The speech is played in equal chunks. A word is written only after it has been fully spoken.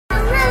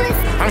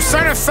I'm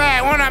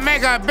certified when I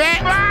make a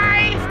bet.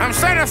 I'm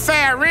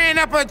certified, ran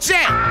up a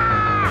check.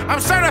 I'm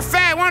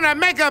certified when I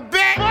make a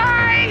bet.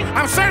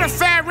 I'm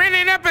certified,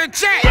 renting up a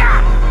check.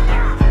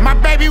 My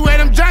baby where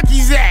them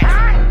junkies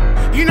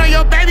at? You know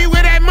your baby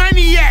where that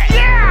money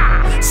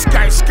at?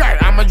 Skirt, skirt,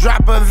 I'ma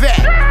drop a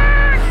vet.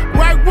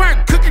 Work,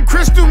 work, cooking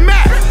crystal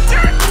meth.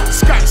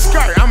 Skirt,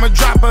 skirt, I'ma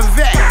drop a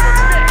vet.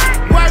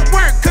 Work,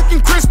 work,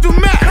 cooking crystal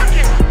meth.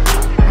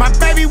 My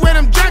baby where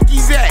them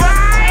junkies at?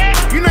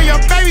 You know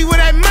your baby where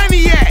that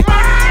money at?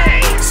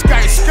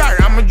 Skirt, skirt,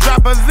 I'ma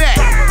drop a vet.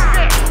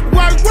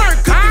 Work,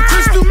 work, cooking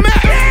crystal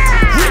meth.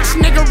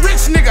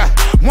 Rich nigga,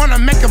 wanna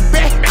make a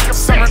bet.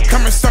 Summer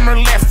coming, summer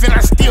left, and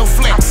I still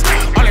flex.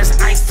 All this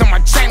ice on my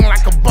chain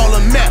like a bowl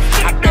of meth.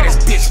 I bet this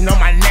bitch know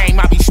my name,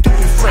 I be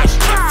stupid fresh.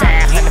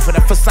 500 for the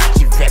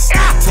Versace vest.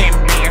 10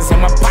 bands in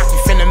my pocket,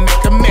 finna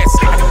make a mess.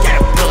 I got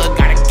a plug,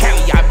 got a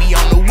Cali, I be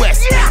on the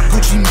west.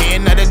 Gucci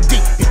man of the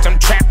deep, bitch, I'm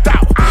trapped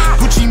out.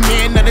 Gucci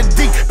man of the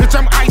deep, bitch,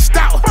 I'm iced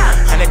out.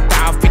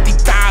 100,000,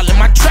 50,000 in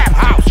my trap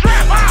house.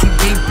 I'm too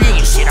deep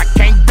in shit, I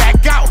can't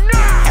back out.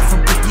 Half a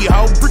bricky,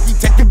 whole bricky,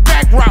 take the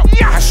back route.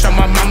 I show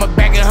my mama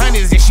bag of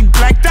hundreds and she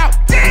blacked out.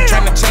 I'm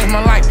tryna change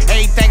my life,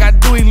 everything I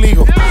do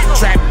illegal.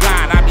 Trap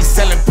God, I be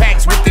selling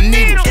packs with the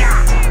needles.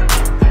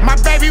 My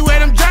baby where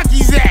them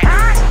junkies at?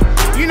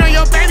 You know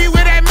your baby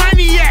where that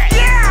money at?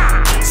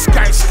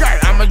 Skirt, skirt,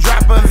 I'ma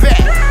drop a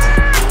vet.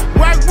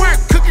 Work, work,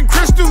 cooking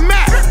crystal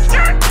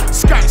meth.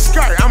 Skirt,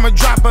 skirt, I'ma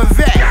drop a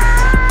vet.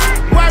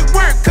 Work,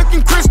 work,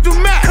 cooking crystal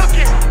meth.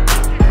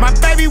 My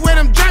baby where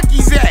them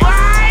junkies at?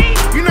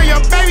 You know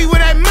your baby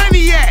where that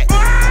money at?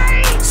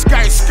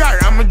 Skirt,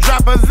 skirt, I'ma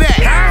drop a vet.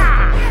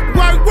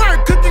 Work,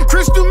 work, cooking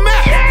crystal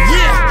meth.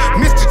 Yeah,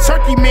 Mr.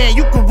 Turkey Man,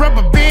 you can rub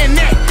a band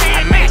neck.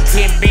 I made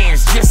 10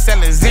 bands just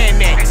selling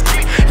Xanax.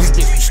 This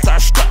bitch be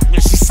starstruck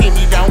when she see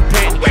me, don't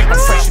panic. I'm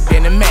fresher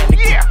than a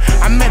mannequin.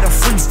 I met a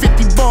free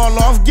 50 ball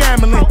off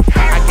gambling.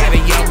 I got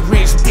a young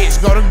rich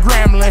bitch, go to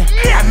Grambling.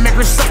 I make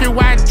her suck it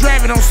while I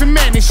drive it on some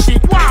madness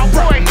shit. Wow,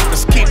 boy,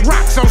 niggas kick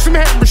rocks on some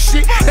hammer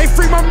shit. They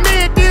free my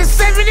man, did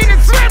 7 in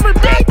the slammer,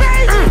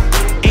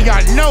 baby. And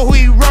y'all know who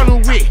you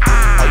rollin' with.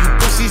 Oh, you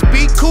pussies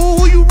be cool,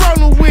 who you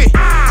rollin' with?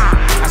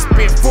 I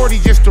spent 40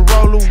 just to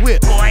roll a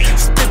whip.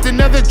 Spent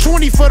another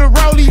 20 for the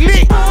rollie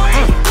lick.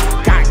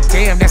 God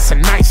damn, that's a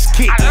nice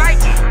kick. I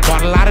like it.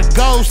 Bought a lot of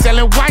gold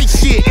selling white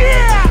shit.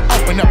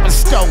 Open up a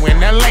store in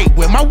LA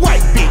with my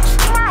white bitch.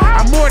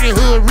 I'm more than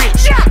hood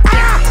rich.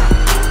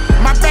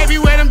 My baby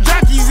where them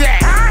junkies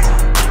at?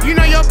 You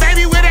know your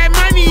baby where that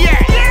money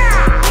at?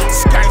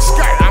 Skirt,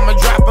 skirt, I'ma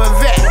drop a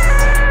vet.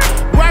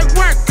 Work,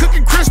 work,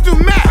 cooking crystal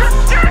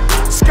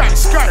meth. Skirt,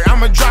 skirt,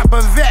 I'ma drop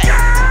a vet.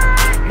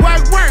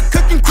 Work, work,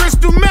 cooking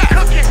crystal meth.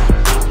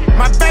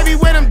 My baby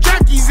where them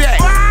junkies at?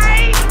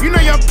 You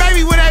know your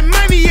baby where that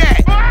money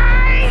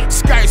at?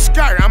 Skirt,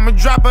 skirt, I'ma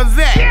drop a